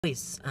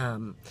voice.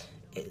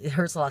 It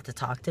hurts a lot to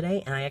talk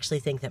today, and I actually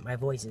think that my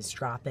voice is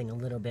dropping a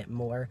little bit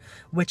more,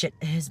 which it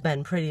has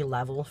been pretty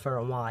level for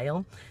a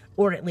while,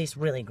 or at least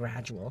really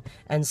gradual.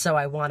 And so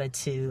I wanted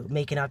to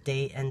make an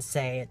update and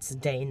say it's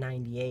day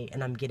 98,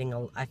 and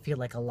I feel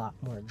like a lot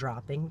more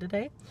dropping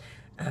today.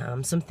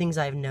 Some things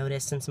I've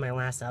noticed since my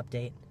last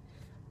update,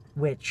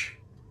 which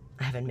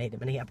I haven't made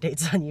many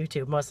updates on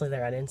YouTube, mostly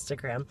they're on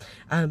Instagram,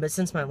 but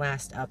since my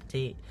last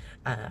update,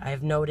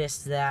 I've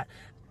noticed that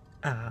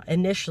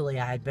initially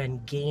I had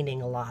been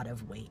gaining a lot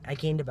of weight. I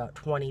gained about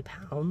 20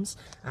 pounds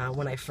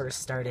when I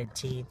first started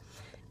tea,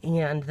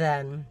 and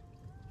then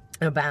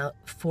about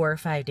 4 or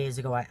 5 days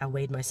ago I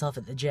weighed myself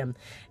at the gym,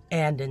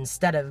 and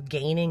instead of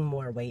gaining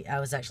more weight, I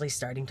was actually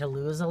starting to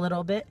lose a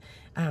little bit.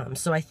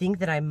 So I think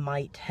that I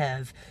might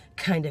have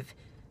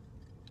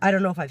I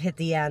don't know if I've hit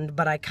the end,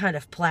 but I kind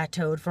of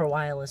plateaued for a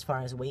while as far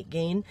as weight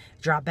gain,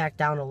 dropped back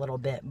down a little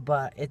bit,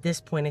 but at this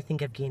point I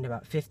think I've gained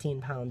about 15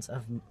 pounds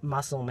of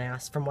muscle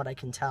mass from what I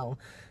can tell.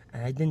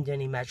 I didn't do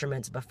any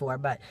measurements before,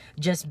 but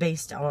just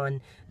based on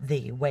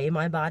the way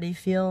my body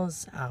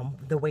feels,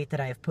 the weight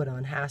that I have put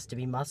on has to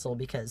be muscle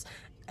because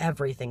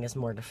everything is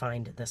more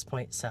defined at this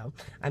point, so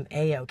I'm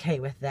A-okay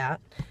with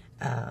that.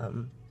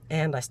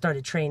 And I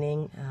started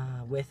training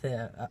with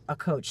a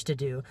coach to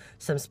do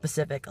some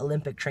specific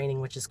Olympic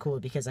training, which is cool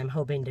because I'm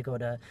hoping to go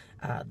to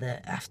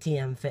the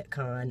FTM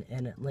FitCon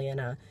in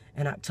Atlanta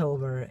in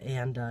October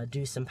and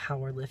do some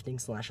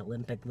powerlifting /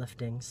 Olympic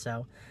lifting.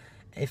 So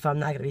if I'm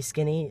not going to be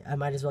skinny, I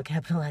might as well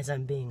capitalize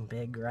on being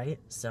big, right?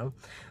 So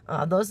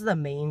those are the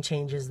main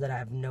changes that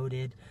I've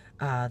noted.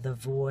 The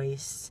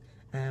voice,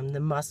 the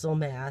muscle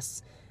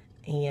mass,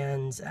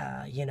 and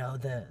you know,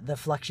 the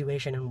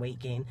fluctuation in weight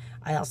gain.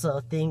 I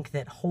also think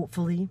that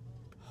hopefully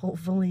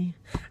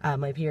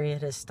my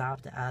period has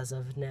stopped as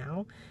of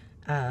now.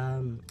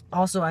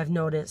 Also, I've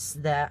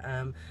noticed that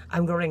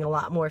I'm growing a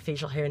lot more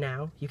facial hair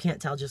now. You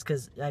can't tell just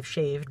because I've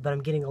shaved, but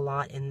I'm getting a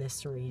lot in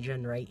this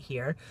region right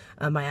here.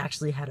 I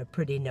actually had a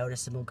pretty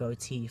noticeable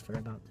goatee for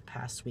about the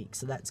past week,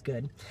 so that's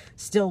good.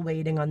 Still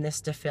waiting on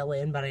this to fill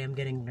in, but I am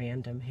getting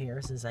random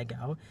hairs as I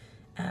go.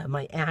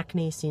 My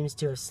acne seems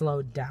to have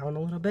slowed down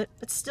a little bit.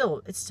 It's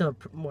still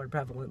more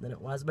prevalent than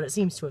it was, but it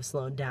seems to have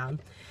slowed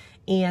down.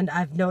 And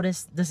I've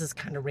noticed, this is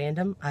kind of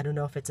random, I don't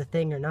know if it's a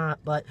thing or not,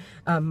 but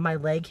my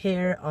leg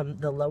hair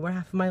on the lower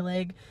half of my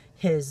leg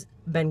has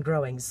been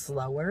growing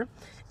slower,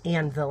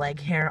 and the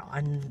leg hair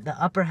on the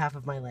upper half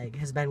of my leg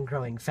has been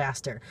growing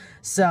faster.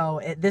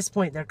 So at this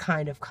point they're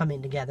kind of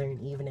coming together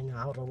and evening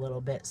out a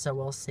little bit, so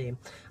we'll see.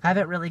 I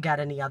haven't really got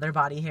any other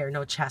body hair,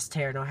 no chest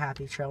hair, no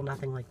happy trail,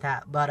 nothing like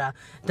that, but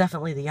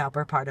definitely the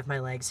upper part of my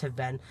legs have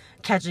been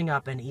catching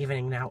up and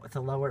evening out with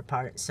the lower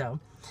part. So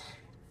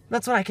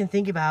that's what I can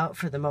think about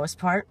for the most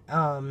part,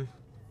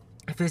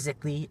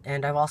 physically.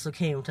 And I've also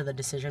came to the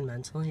decision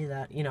mentally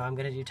that, you know, I'm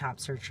going to do top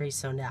surgery.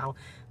 So now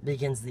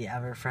begins the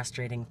ever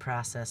frustrating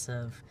process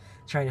of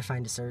trying to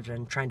find a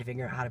surgeon, trying to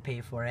figure out how to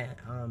pay for it,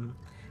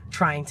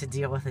 trying to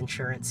deal with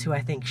insurance, who I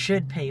think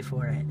should pay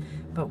for it,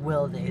 but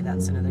will they?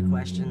 That's another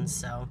question.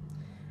 So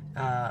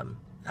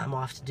I'm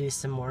off to do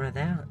some more of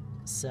that.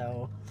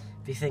 So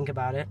if you think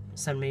about it,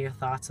 send me your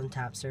thoughts on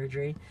top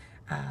surgery.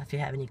 If you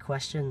have any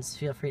questions,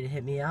 feel free to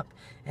hit me up,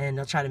 and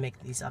I'll try to make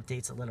these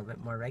updates a little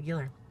bit more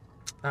regular.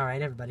 All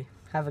right, everybody,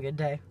 have a good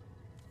day.